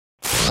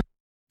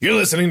You're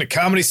listening to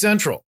Comedy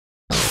Central.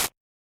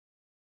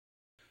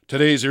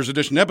 Today's Ears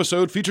Edition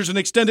episode features an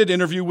extended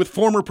interview with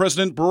former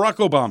President Barack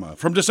Obama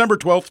from December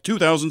 12th,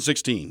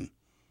 2016.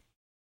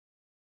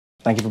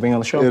 Thank you for being on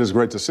the show. It is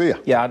great to see you.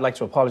 Yeah, I'd like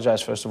to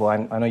apologize, first of all. I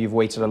know you've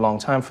waited a long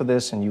time for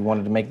this and you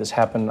wanted to make this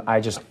happen.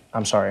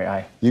 I'm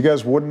sorry. You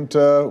guys wouldn't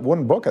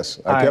book us.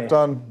 I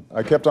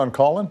kept on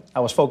calling.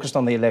 I was focused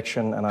on the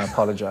election and I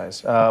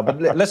apologize. But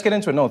let's get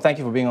into it. No, thank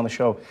you for being on the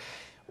show.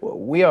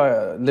 We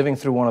are living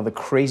through one of the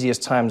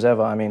craziest times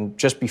ever. I mean,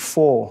 just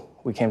before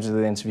we came to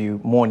the interview,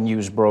 more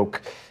news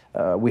broke.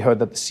 We heard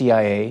that the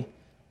CIA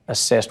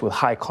assessed with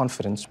high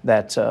confidence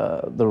that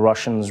the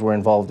Russians were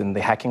involved in the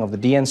hacking of the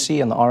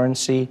DNC and the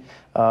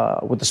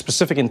RNC with the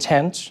specific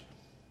intent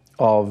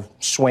of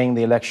swaying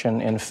the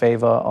election in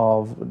favor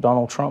of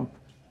Donald Trump.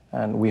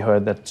 And we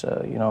heard that,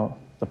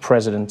 the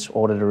president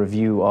ordered a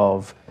review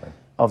of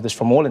this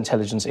from all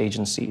intelligence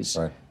agencies.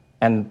 Right.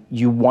 And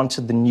you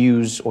wanted the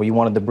news or you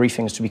wanted the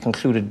briefings to be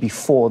concluded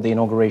before the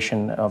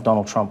inauguration of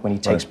Donald Trump when he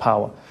takes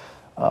power.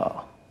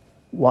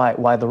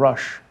 Why the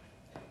rush?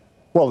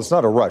 Well, it's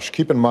not a rush.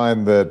 Keep in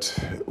mind that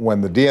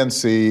when the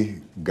DNC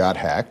got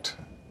hacked,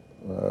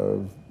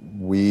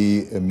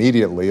 we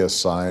immediately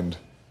assigned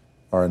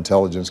our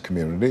intelligence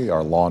community,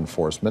 our law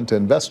enforcement, to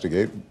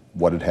investigate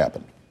what had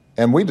happened.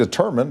 And we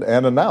determined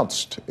and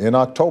announced in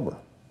October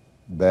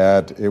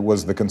that it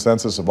was the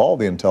consensus of all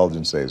the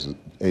intelligence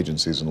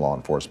agencies and law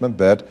enforcement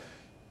that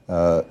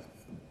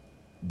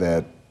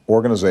that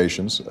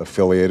organizations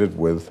affiliated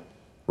with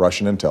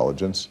Russian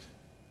intelligence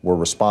were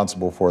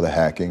responsible for the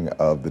hacking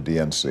of the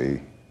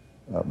DNC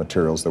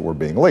materials that were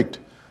being leaked.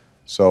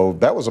 So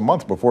that was a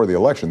month before the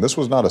election. This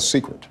was not a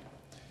secret.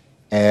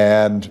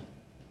 And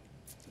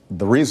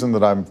the reason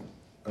that I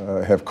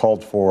have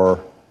called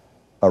for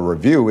a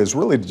review is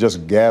really to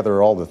just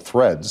gather all the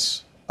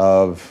threads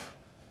of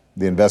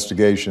the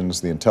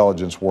investigations, the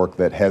intelligence work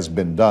that has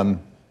been done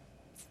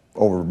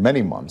over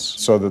many months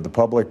so that the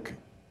public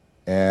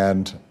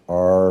and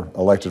our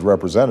elected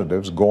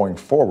representatives going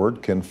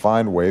forward can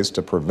find ways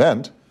to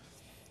prevent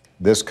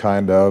this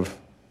kind of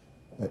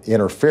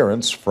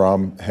interference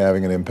from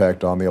having an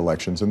impact on the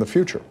elections in the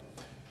future.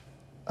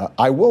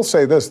 I will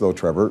say this, though,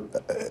 Trevor,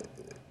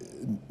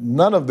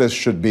 none of this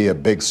should be a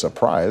big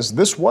surprise.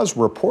 This was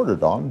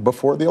reported on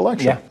before the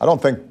election. Yeah. I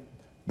don't think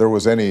there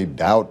was any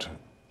doubt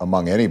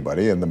among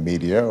anybody in the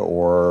media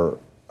or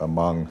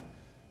among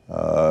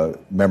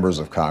members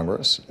of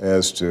Congress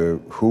as to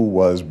who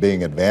was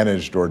being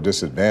advantaged or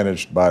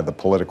disadvantaged by the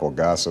political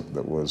gossip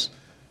that was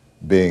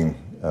being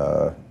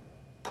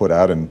put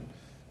out in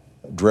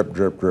drip,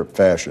 drip, drip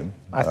fashion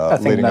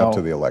leading up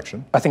to the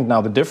election. I think now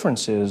the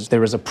difference is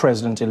there is a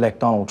president-elect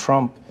Donald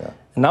Trump. Yeah.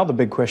 And now the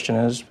big question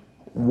is,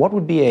 what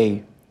would be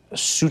a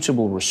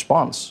suitable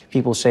response?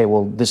 People say,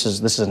 well, this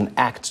is an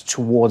act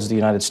towards the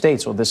United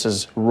States, or this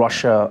is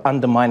Russia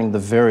undermining the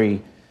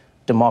very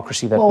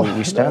democracy that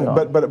we stand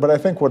on. But I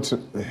think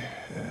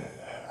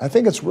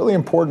it's really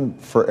important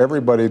for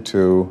everybody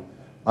to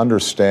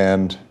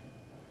understand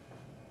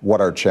what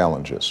our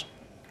challenge is.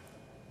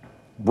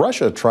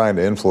 Russia trying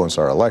to influence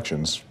our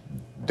elections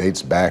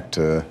dates back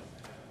to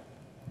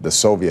the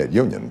Soviet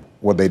Union.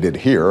 What they did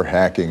here,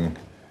 hacking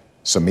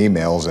some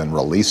emails and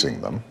releasing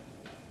them,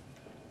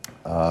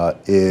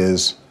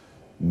 is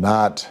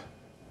not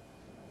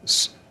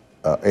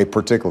a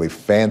particularly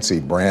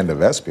fancy brand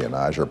of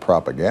espionage or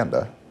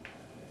propaganda.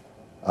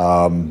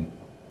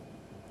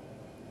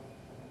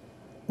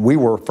 We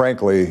were,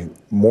 frankly,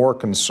 more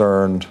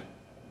concerned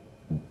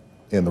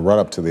in the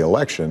run-up to the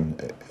election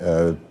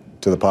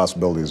to the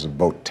possibilities of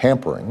vote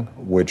tampering,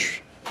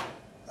 which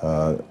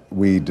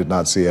we did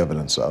not see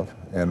evidence of,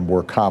 and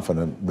we're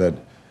confident that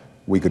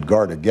we could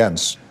guard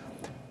against.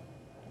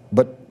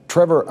 But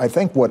Trevor, I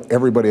think what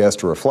everybody has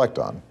to reflect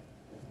on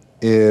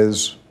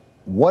is,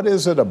 what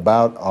is it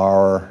about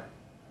our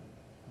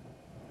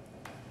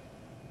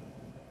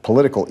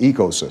political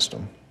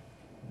ecosystem?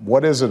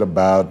 What is it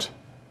about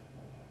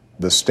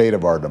the state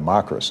of our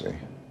democracy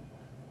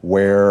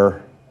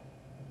where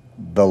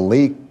the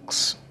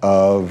leaks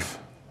of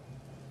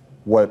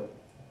what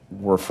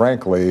were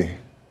frankly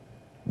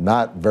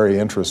not very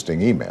interesting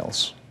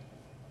emails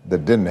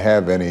that didn't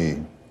have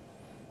any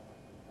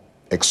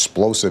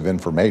explosive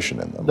information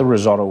in them. The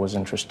risotto was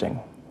interesting.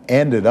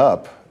 Ended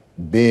up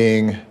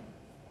being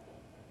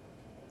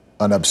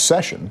an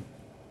obsession,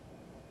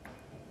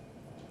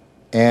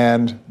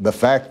 and the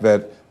fact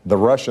that the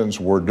Russians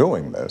were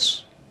doing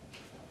this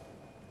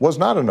was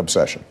not an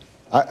obsession.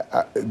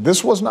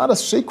 This was not a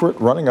secret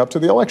running up to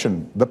the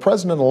election. The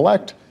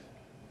president-elect,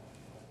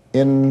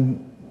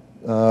 in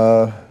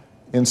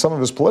some of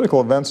his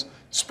political events,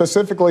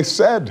 specifically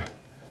said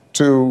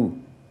to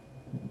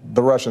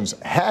the Russians,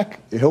 hack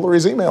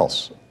Hillary's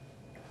emails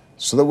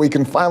so that we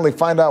can finally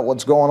find out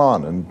what's going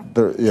on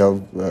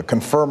and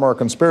confirm our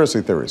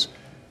conspiracy theories.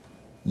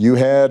 You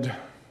had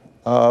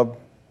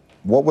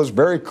what was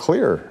very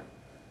clear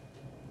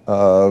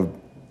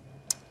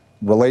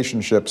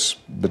relationships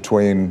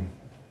between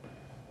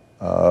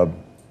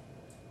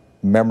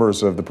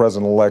members of the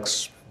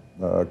president-elect's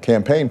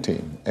campaign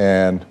team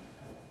and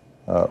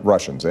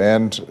Russians,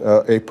 and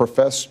a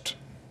professed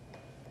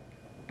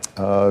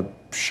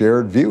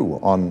shared view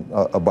on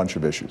a bunch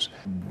of issues.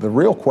 The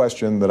real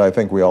question that I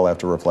think we all have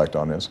to reflect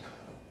on is,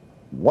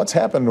 what's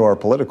happened to our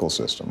political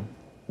system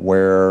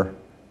where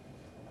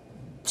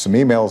some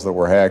emails that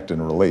were hacked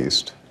and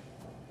released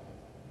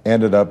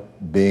ended up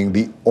being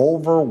the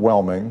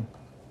overwhelming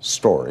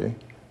story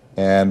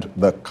and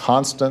the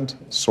constant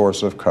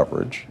source of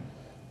coverage,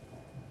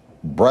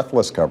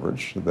 breathless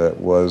coverage that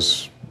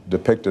was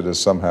depicted as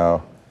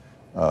somehow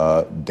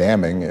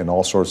damning in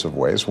all sorts of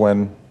ways,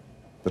 when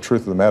the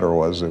truth of the matter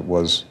was it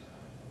was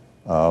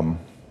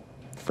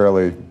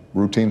fairly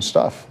routine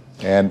stuff.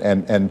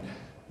 And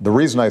the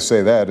reason I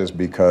say that is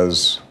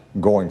because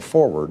going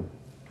forward,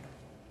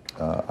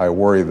 I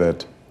worry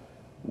that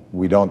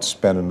we don't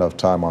spend enough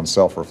time on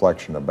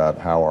self-reflection about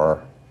how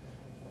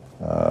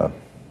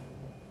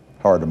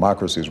our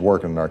democracy is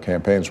working and our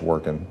campaigns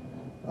working,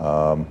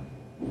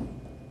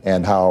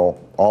 and how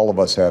all of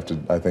us have to,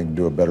 I think,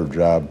 do a better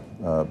job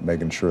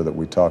making sure that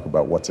we talk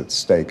about what's at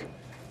stake.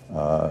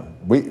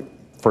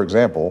 For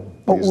example,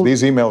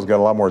 these emails got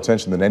a lot more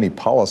attention than any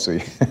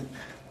policy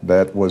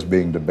that was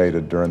being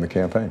debated during the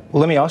campaign.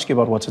 Well, let me ask you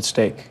about what's at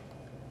stake.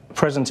 The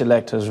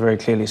president-elect has very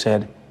clearly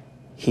said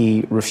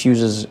he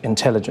refuses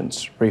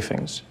intelligence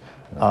briefings.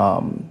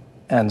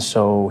 And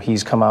so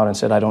he's come out and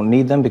said, I don't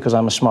need them because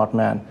I'm a smart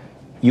man.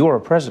 You're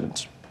a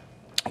president.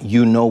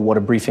 You know what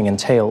a briefing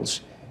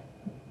entails.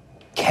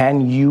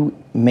 Can you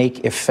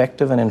make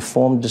effective and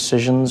informed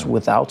decisions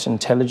without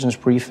intelligence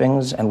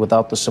briefings and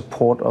without the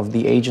support of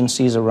the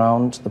agencies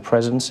around the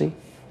presidency?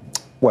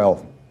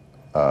 Well,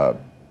 I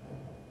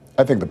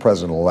think the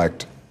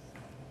president-elect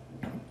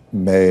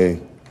may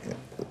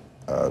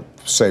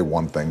say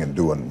one thing and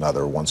do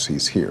another once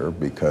he's here,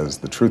 because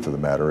the truth of the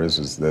matter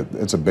is that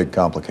it's a big,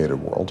 complicated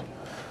world.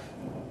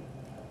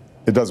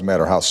 It doesn't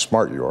matter how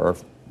smart you are.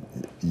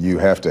 You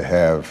have to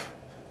have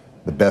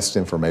the best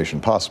information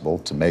possible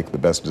to make the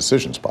best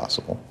decisions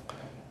possible.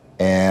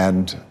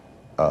 And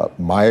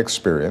my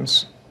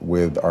experience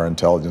with our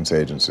intelligence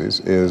agencies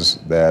is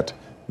that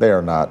they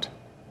are not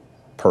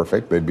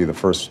perfect. They'd be the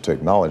first to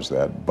acknowledge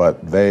that,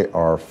 but they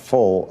are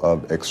full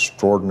of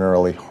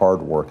extraordinarily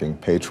hardworking,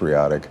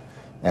 patriotic,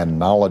 and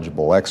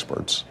knowledgeable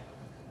experts.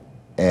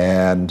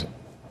 And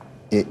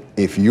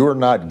if you're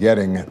not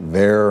getting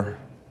their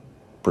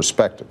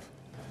perspective,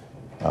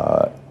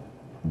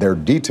 their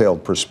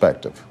detailed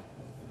perspective,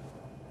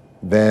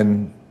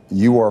 then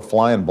you are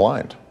flying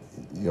blind.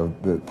 You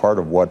know, part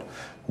of what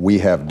we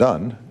have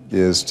done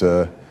is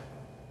to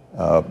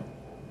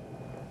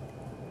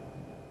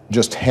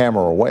just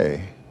hammer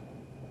away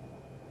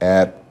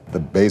at the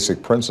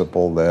basic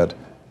principle that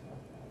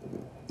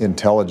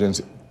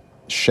intelligence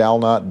shall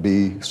not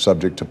be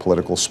subject to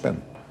political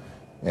spin.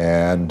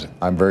 And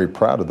I'm very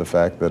proud of the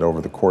fact that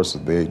over the course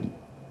of the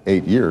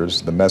 8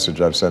 years, the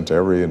message I've sent to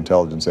every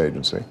intelligence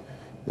agency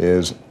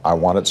is, I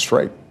want it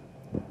straight,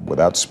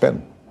 without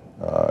spin.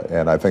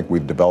 And I think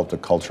we've developed a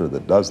culture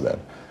that does that.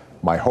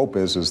 My hope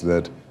is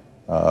that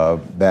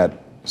that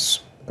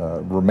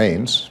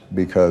remains,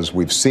 because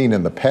we've seen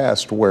in the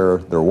past where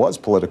there was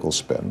political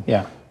spin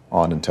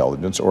on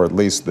intelligence, or at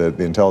least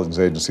the intelligence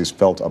agencies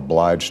felt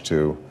obliged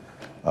to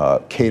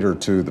cater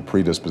to the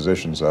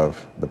predispositions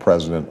of the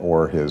president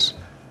or his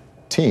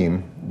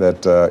team,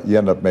 that you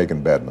end up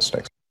making bad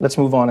mistakes. Let's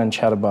move on and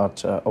chat about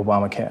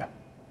Obamacare.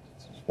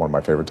 It's one of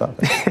my favorite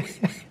topics.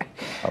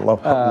 I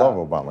love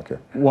Obamacare.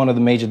 One of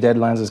the major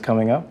deadlines is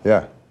coming up.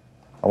 Yeah.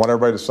 I want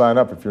everybody to sign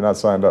up. If you're not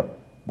signed up,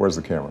 where's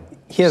the camera?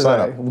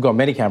 We've got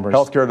many cameras.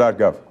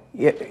 Healthcare.gov.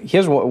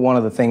 Here's one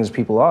of the things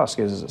people ask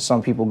is,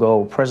 some people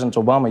go, President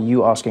Obama,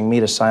 you asking me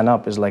to sign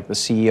up is like the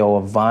CEO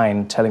of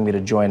Vine telling me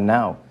to join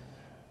now.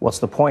 What's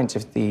the point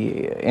if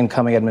the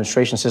incoming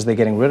administration says they're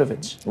getting rid of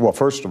it? Well,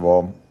 first of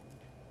all,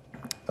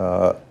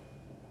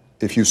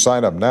 if you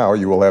sign up now,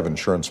 you will have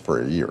insurance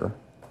for a year.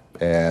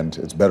 And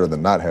it's better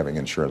than not having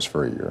insurance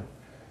for a year,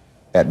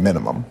 at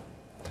minimum.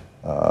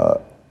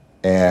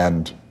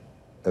 And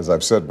as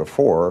I've said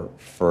before,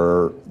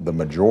 for the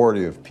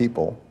majority of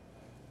people,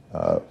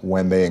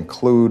 when they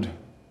include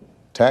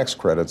tax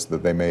credits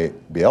that they may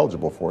be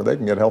eligible for, they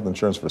can get health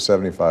insurance for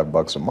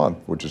 $75 a month,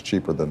 which is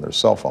cheaper than their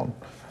cell phone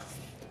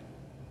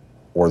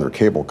or their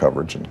cable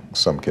coverage in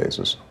some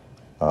cases.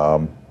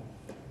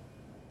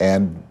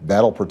 And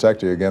that'll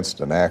protect you against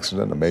an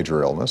accident, a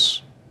major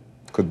illness.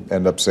 Could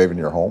end up saving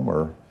your home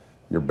or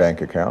your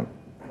bank account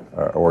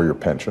or your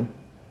pension.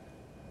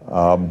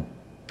 And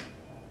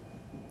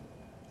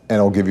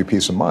it'll give you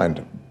peace of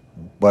mind.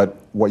 But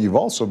what you've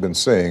also been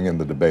seeing in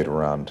the debate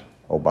around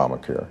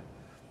Obamacare,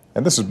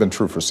 and this has been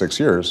true for 6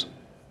 years,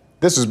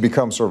 this has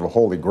become sort of a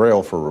holy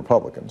grail for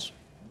Republicans,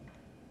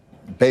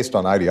 based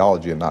on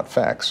ideology and not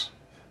facts.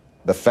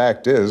 The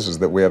fact is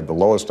that we have the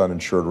lowest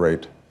uninsured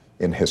rate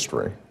in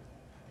history.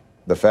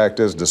 The fact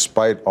is,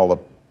 despite all the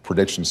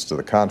predictions to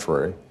the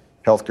contrary,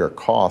 healthcare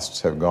costs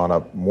have gone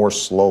up more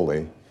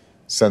slowly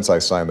since I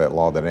signed that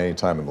law than any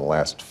time in the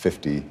last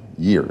 50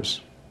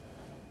 years.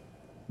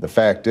 The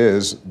fact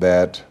is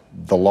that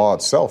the law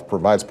itself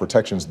provides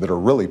protections that are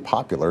really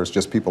popular. It's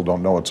just people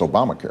don't know it's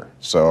Obamacare.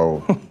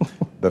 So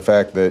the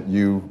fact that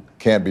you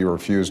can't be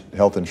refused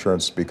health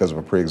insurance because of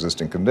a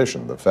pre-existing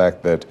condition, the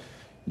fact that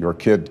your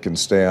kid can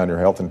stay on your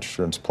health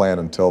insurance plan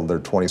until they're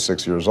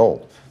 26 years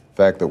old, the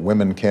fact that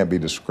women can't be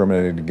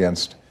discriminated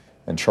against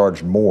and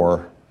charged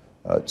more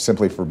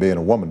simply for being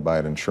a woman by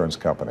an insurance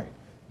company,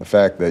 the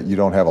fact that you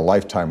don't have a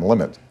lifetime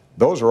limit.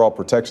 Those are all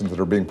protections that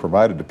are being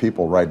provided to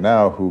people right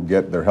now who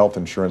get their health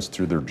insurance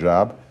through their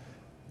job,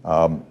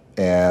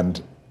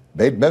 and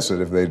they'd miss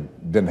it if they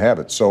didn't have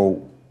it.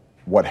 So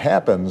what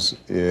happens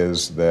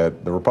is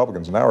that the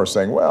Republicans now are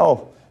saying,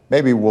 well,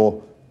 maybe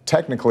we'll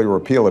technically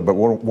repeal it, but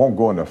won't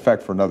go into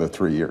effect for another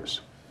 3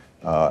 years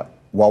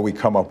while we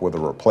come up with a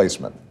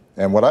replacement.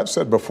 And what I've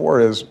said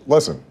before is,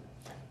 listen,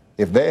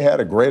 if they had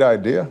a great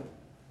idea,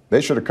 they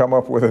should have come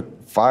up with it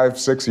 5,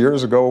 6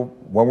 years ago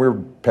when we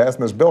were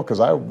passing this bill, because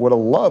I would have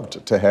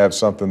loved to have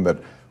something that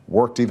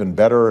worked even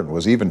better and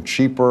was even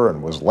cheaper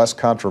and was less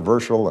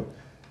controversial. And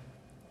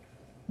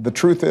the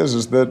truth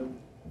is that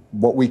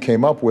what we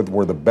came up with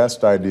were the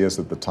best ideas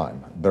at the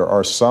time. There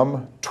are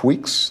some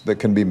tweaks that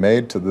can be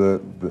made to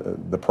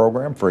the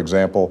program. For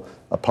example,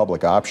 a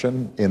public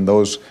option in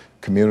those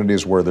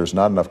communities where there's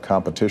not enough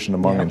competition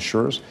among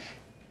insurers.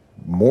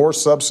 More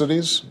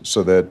subsidies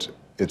so that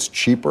it's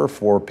cheaper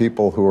for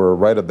people who are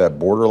right at that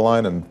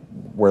borderline and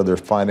where they're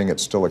finding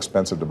it's still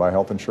expensive to buy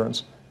health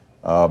insurance.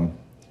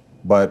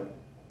 But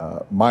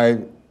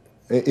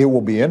it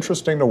will be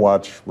interesting to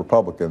watch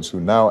Republicans who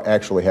now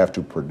actually have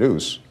to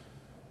produce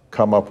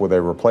come up with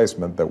a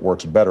replacement that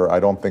works better. I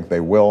don't think they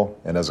will,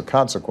 and as a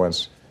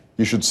consequence,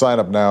 you should sign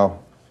up now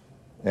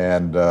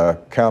and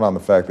count on the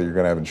fact that you're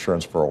going to have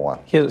insurance for a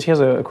while. Here's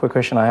a quick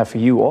question I have for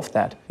you off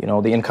that. You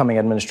know, the incoming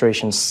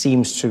administration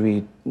seems to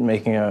be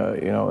making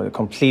a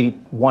complete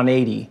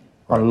 180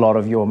 on a lot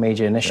of your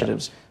major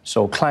initiatives. Yeah.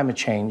 So climate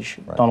change,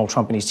 Donald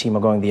Trump and his team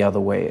are going the other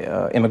way.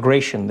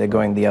 Immigration, they're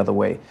going the other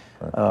way.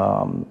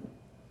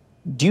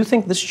 Do you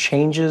think this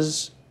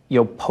changes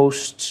your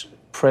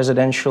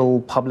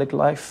post-presidential public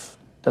life?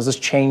 Does this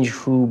change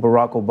who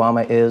Barack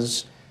Obama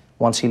is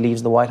once he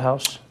leaves the White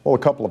House? Well, a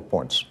couple of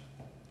points.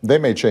 They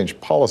may change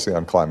policy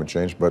on climate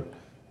change, but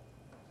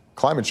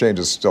climate change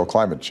is still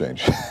climate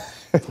change.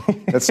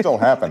 It's still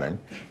happening.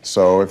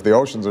 So if the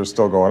oceans are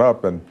still going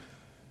up and,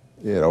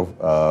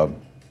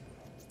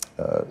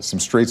 some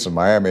streets in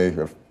Miami,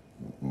 a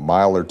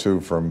mile or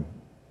two from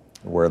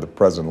where the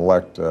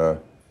president-elect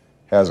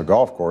has a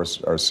golf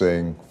course, are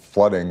seeing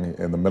flooding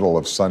in the middle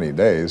of sunny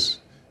days,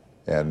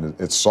 and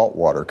it's salt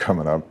water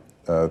coming up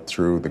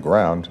through the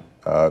ground,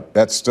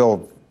 that's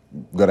still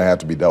going to have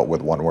to be dealt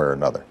with one way or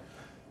another.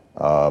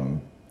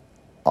 On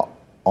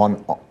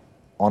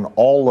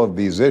all of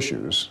these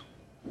issues,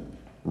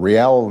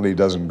 reality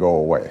doesn't go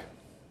away.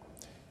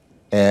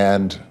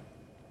 And,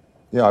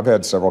 I've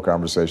had several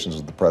conversations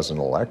with the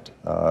president-elect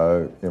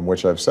in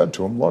which I've said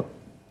to him, look,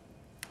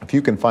 if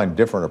you can find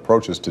different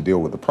approaches to deal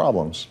with the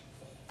problems,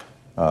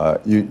 I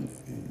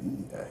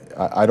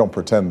don't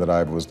pretend that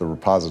I was the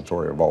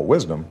repository of all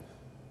wisdom.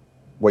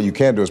 What you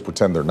can do is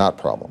pretend they're not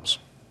problems.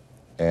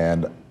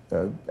 And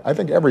I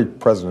think every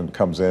president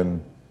comes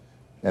in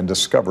and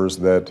discovers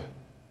that,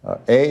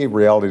 A,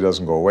 reality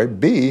doesn't go away,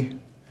 B,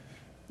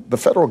 the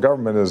federal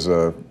government is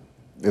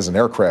an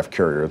aircraft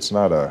carrier. It's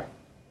not a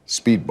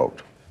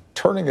speedboat.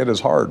 Turning it is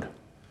hard.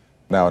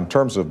 Now, in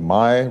terms of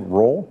my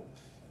role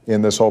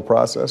in this whole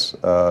process,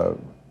 I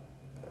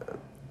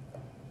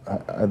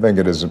think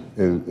it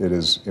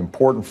is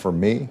important for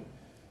me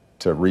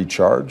to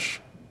recharge.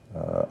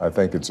 I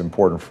think it's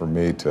important for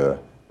me to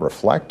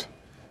reflect.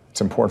 It's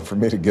important for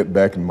me to get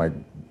back in my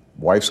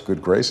wife's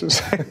good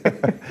graces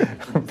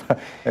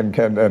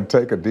and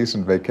take a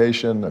decent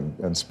vacation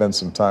and spend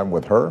some time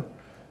with her.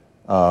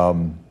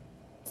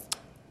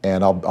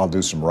 And I'll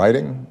do some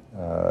writing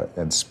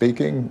and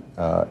speaking.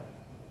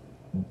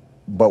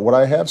 But what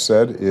I have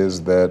said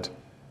is that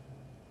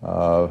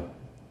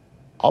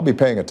I'll be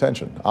paying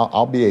attention.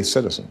 I'll be a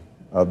citizen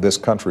of this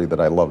country that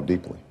I love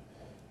deeply.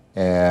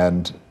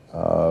 And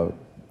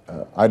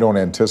I don't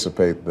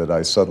anticipate that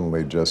I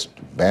suddenly just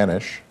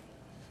vanish.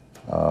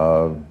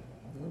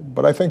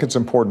 But I think it's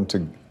important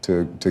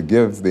to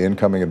give the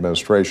incoming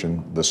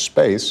administration the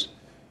space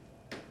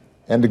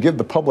and to give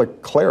the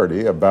public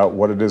clarity about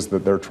what it is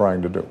that they're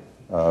trying to do,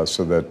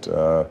 so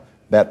that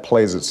that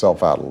plays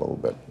itself out a little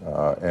bit.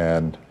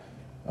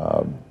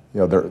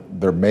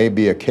 There may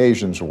be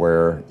occasions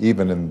where,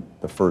 even in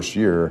the first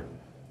year,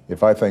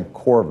 if I think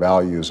core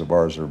values of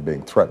ours are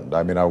being threatened,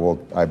 I mean,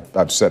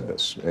 I've said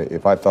this.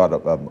 If I thought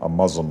a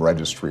Muslim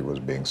registry was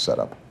being set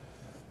up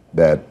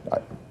that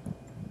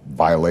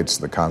violates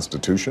the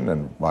Constitution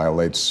and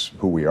violates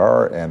who we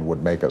are and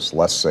would make us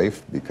less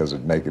safe because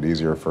it'd make it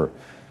easier for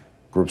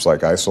groups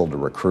like ISIL to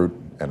recruit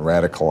and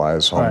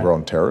radicalize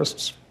homegrown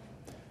terrorists,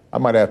 I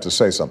might have to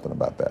say something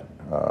about that.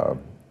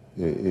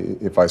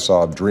 If I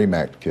saw DREAM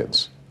Act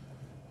kids,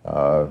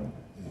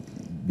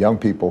 young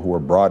people who were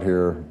brought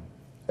here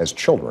as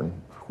children,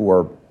 who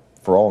are,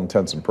 for all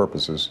intents and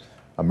purposes,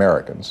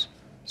 Americans,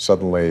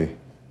 suddenly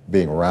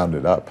being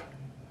rounded up,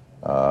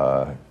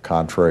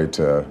 contrary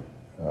to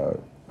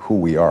who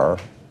we are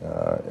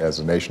as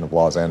a nation of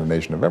laws and a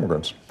nation of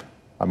immigrants,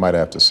 I might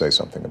have to say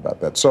something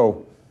about that.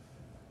 So,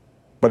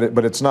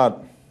 but it's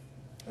not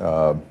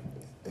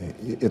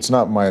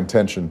my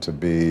intention to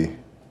be.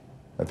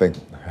 I think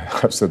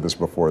I've said this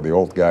before. The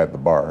old guy at the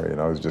bar,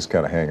 who's just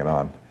kind of hanging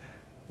on.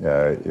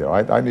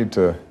 I need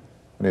to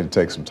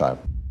take some time.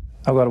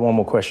 I've got one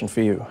more question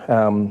for you.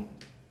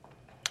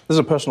 This is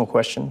a personal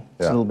question.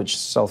 It's a little bit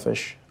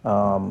selfish.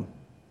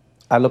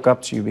 I look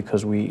up to you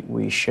because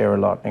we share a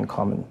lot in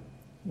common.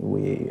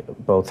 We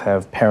both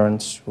have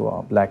parents who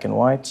are black and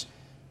white,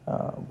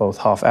 both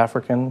half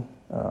African,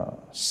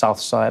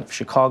 south side of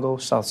Chicago,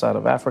 south side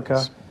of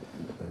Africa.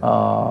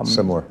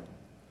 Similar.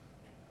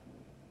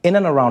 In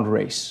and around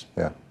race.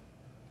 Yeah.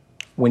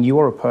 When you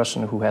are a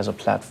person who has a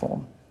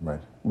platform,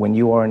 right. When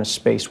you are in a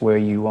space where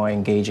you are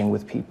engaging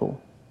with people,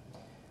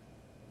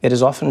 it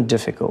is often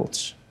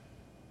difficult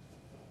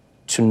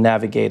to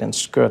navigate and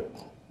skirt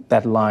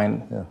that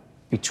line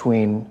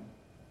between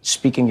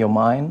speaking your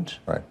mind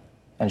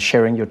and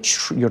sharing your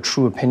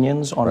true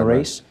opinions on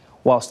race,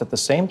 whilst at the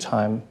same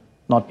time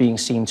not being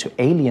seen to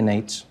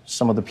alienate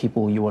some of the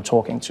people you are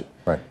talking to.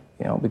 Right.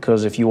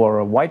 Because if you are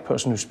a white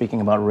person who's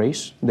speaking about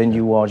race, then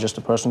you are just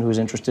a person who's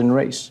interested in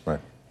race. Right.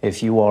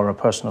 If you are a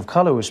person of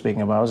color who's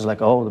speaking about it, it's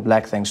like, oh, the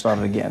black thing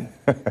started again.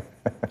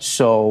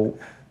 So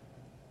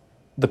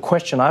the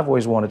question I've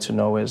always wanted to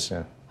know is,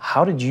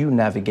 how did you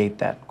navigate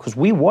that? Because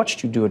we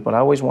watched you do it, but I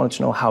always wanted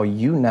to know how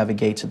you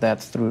navigated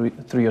that through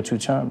your two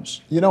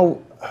terms.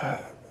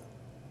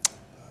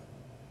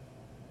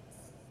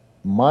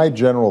 My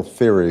general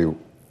theory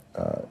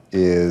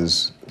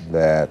is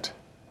that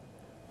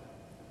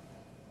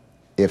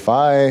if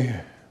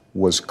I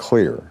was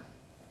clear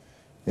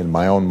in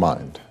my own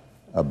mind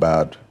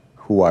about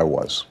who I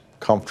was,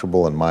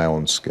 comfortable in my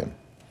own skin,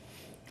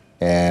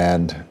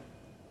 and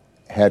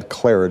had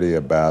clarity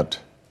about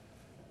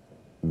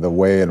the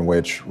way in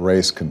which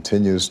race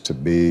continues to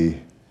be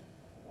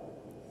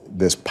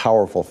this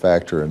powerful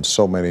factor in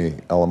so many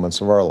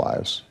elements of our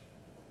lives,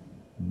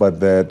 but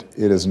that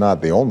it is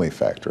not the only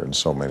factor in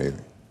so many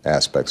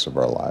aspects of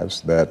our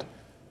lives, that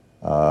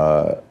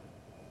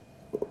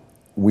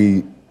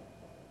we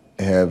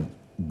have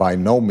by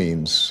no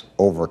means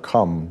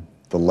overcome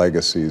the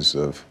legacies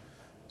of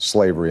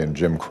slavery and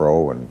Jim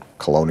Crow and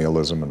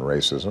colonialism and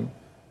racism,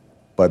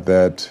 but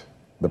that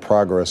the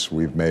progress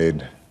we've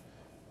made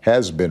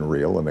has been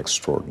real and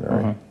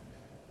extraordinary.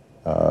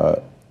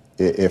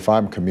 If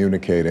I'm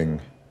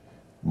communicating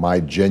my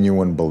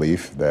genuine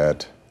belief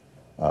that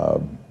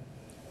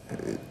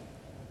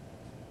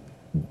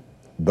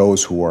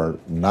those who are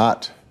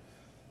not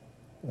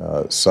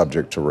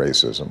subject to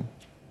racism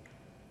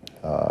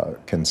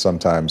can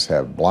sometimes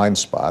have blind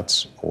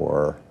spots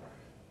or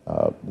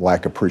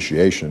lack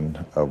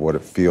appreciation of what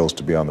it feels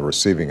to be on the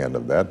receiving end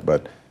of that,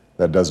 but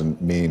that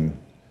doesn't mean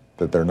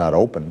that they're not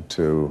open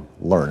to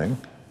learning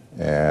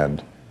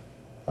and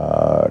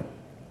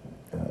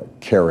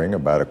caring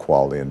about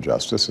equality and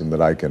justice, and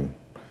that I can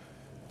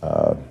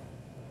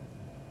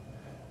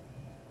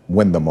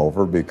win them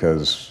over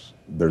because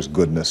there's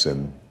goodness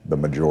in the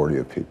majority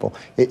of people.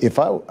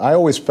 I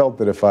always felt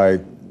that if I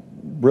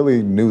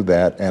really knew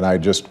that and I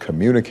just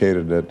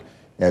communicated it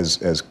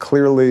as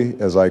clearly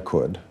as I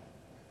could,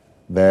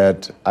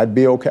 that I'd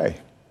be okay.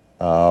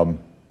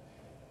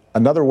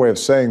 Another way of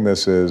saying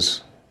this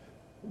is,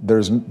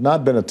 there's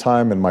not been a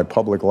time in my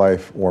public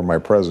life or my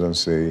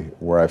presidency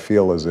where I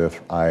feel as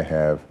if I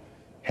have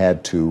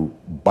had to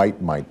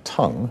bite my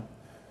tongue.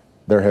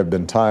 There have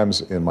been times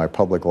in my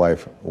public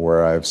life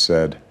where I've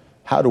said,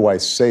 how do I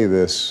say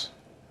this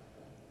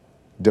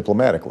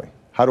diplomatically?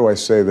 How do I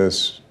say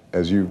this,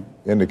 as you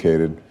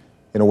indicated,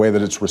 in a way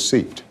that it's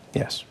received?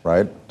 Yes.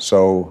 Right?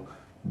 So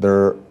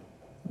there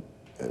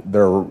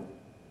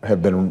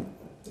have been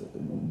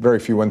very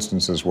few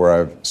instances where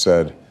I've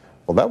said,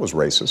 well, that was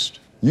racist.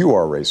 You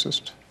are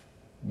racist.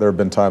 There have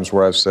been times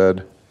where I've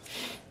said,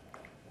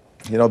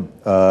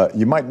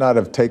 you might not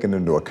have taken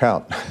into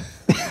account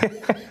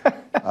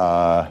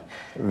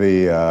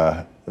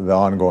the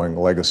ongoing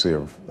legacy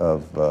of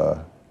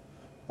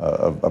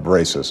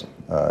racism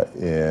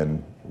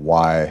in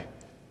why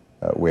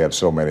we have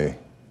so many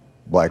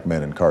black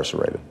men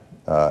incarcerated.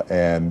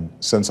 And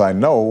since I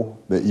know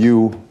that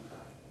you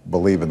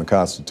believe in the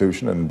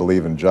Constitution and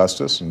believe in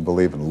justice and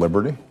believe in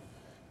liberty,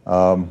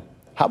 how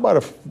about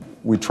if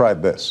we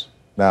tried this?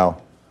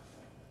 Now,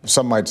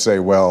 some might say,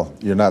 well,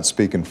 you're not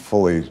speaking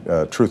fully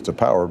truth to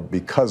power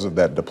because of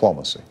that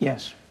diplomacy.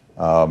 Yes.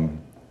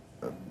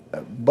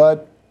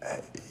 But,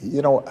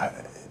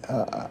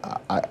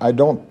 I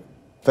don't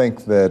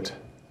think that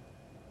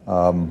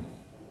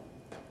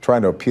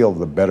trying to appeal to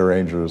the better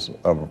angels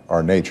of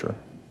our nature,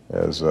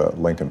 as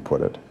Lincoln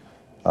put it,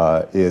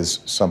 is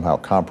somehow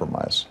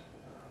compromise.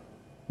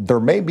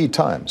 There may be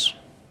times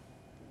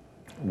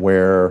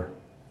where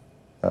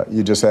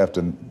you just have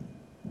to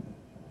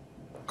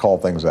call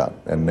things out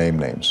and name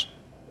names.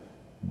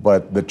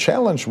 But the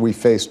challenge we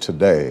face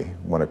today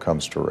when it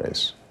comes to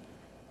race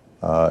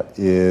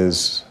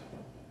is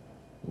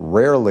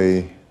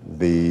rarely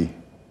the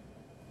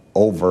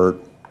overt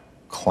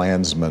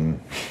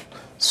Klansman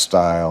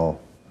style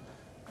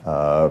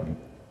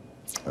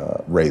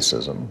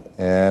racism,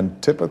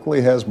 and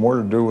typically has more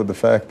to do with the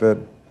fact that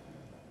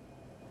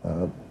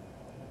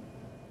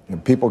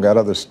people got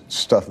other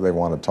stuff they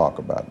want to talk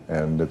about,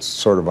 and it's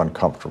sort of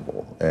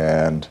uncomfortable,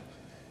 and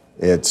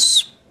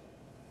it's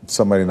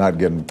somebody not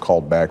getting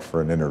called back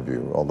for an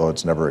interview, although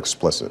it's never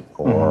explicit,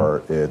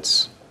 or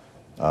it's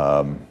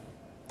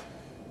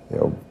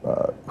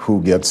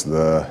who gets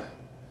the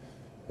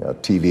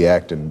TV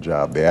acting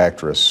job, the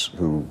actress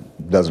who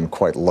doesn't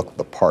quite look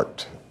the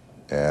part,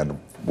 and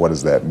what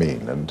does that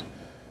mean? And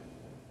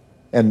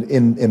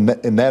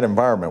in that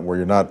environment where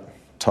you're not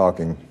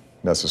talking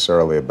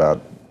necessarily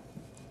about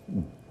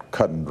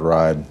cut and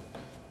dried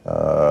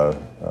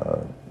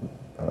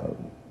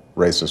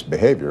racist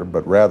behavior,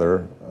 but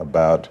rather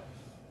about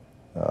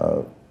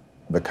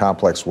the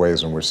complex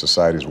ways in which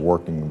society is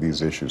working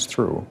these issues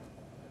through,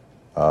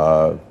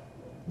 trying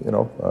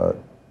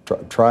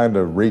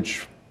to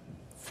reach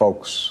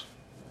folks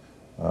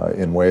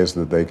in ways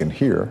that they can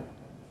hear,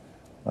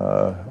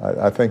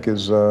 I think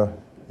is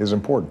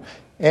important.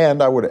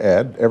 And I would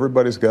add,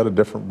 everybody's got a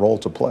different role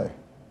to play.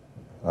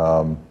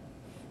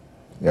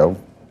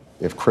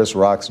 If Chris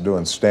Rock's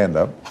doing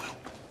stand-up,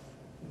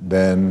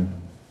 then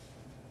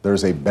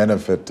there's a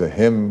benefit to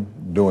him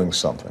doing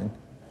something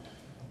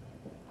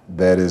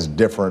that is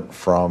different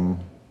from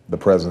the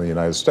President of the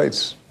United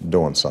States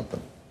doing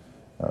something.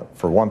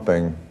 For one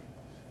thing,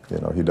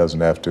 he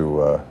doesn't have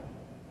to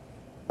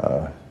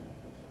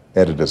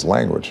edit his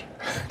language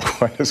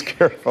quite as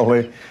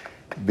carefully,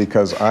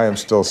 because I am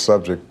still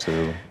subject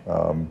to,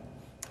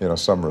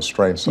 some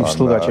restraints. You've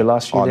still got your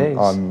last few days.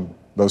 On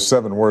those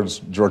 7 words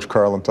George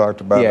Carlin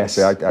talked about. Yes.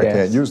 I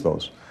can't use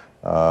those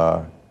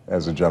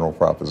as a general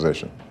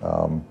proposition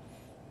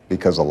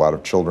because a lot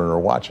of children are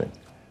watching.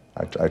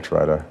 I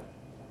try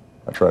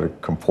to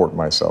comport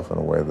myself in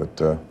a way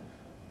that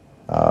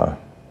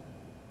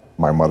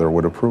my mother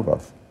would approve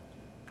of.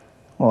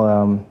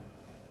 Well,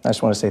 I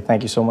just want to say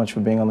thank you so much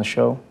for being on the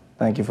show.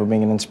 Thank you for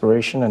being an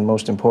inspiration, and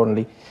most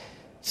importantly,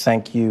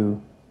 thank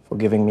you for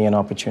giving me an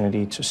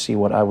opportunity to see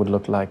what I would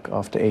look like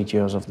after 8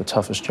 years of the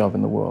toughest job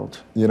in the world.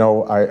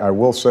 I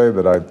will say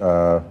that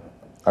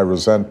I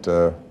resent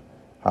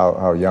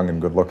how young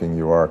and good-looking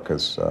you are,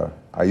 because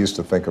I used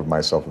to think of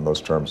myself in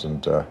those terms,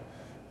 and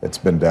it's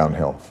been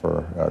downhill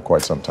for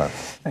quite some time.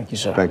 Thank you,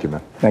 sir. Thank you,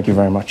 man. Thank you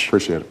very much.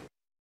 Appreciate it.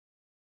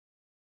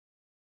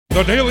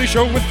 The Daily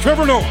Show with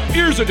Trevor Noah,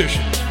 Ears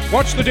Edition.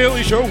 Watch The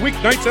Daily Show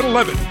weeknights at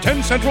 11,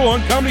 10 Central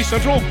on Comedy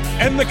Central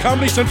and the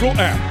Comedy Central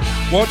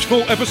app. Watch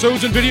full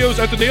episodes and videos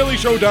at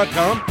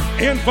thedailyshow.com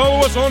and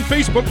follow us on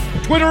Facebook,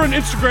 Twitter, and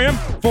Instagram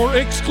for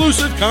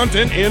exclusive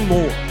content and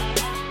more.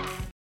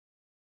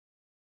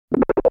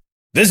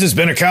 This has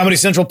been a Comedy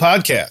Central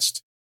podcast.